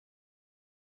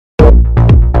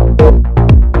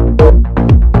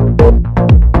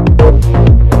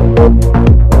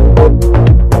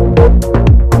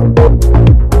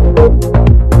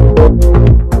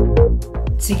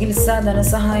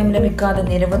കണ്ടുപിടിക്കാതെ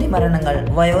നിരവധി മരണങ്ങൾ.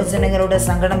 വയോജനങ്ങളുടെ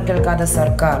സങ്കടം കേൾക്കാതെ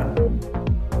സർക്കാർ.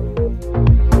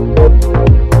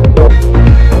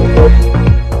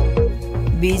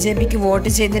 ബിജെപിക്ക് വോട്ട്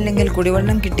ചെയ്തില്ലെങ്കിൽ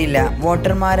കുടിവെള്ളം കിട്ടില്ല.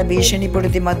 വോട്ടർമാരെ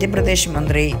ഭീഷണിപ്പെടുത്തി മധ്യപ്രദേശ്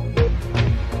മന്ത്രി.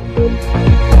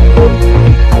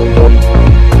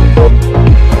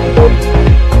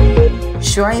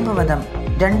 ഷുഐബ് വധം.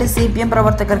 2 CPM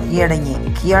പ്രവർത്തകർ കീഴടങ്ങി.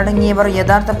 കീഴടങ്ങിയവർ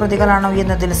യഥാർത്ഥ പ്രതികളാണോ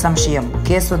എന്നതിൽ സംശയം.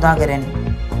 കെ സുധാകരൻ.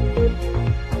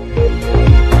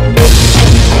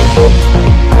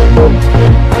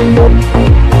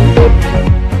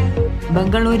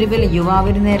 ബംഗളൂരുവിൽ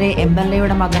യുവാവിന് നേരെ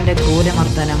MLAയുടെ മകന്റെ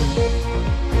ക്രൂരമർദ്ദനം.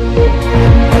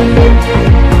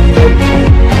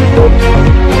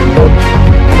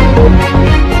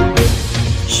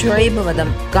 ഷുഐബ് വധം.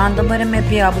 കാന്തപുരം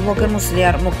എത്തിയ അബൂബക്കർ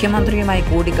മുസ്ലിയാർ മുഖ്യമന്ത്രിയുമായി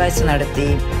കൂടിക്കാഴ്ച നടത്തി.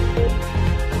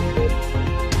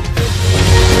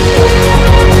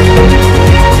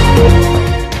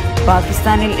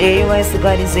 പാകിസ്ഥാനിൽ 7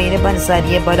 വയസ്സുകാരി സൈനബ്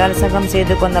അൻസാരിയെ ബലാത്സംഗം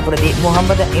ചെയ്ത് കൊന്ന പ്രതി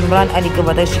മുഹമ്മദ് ഇമ്രാൻ അലിക്ക്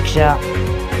വധശിക്ഷ.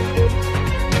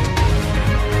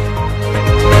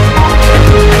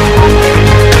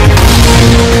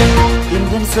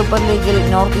 ഇന്ത്യൻ സൂപ്പർ ലീഗിൽ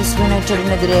നോർത്ത് ഈസ്റ്റ്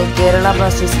യുണൈറ്റഡിനെതിരെ കേരള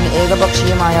ബ്ലാസ്റ്റേഴ്സിന്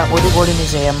ഏകപക്ഷീയമായ 1 ഗോളിന്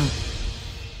ജയം.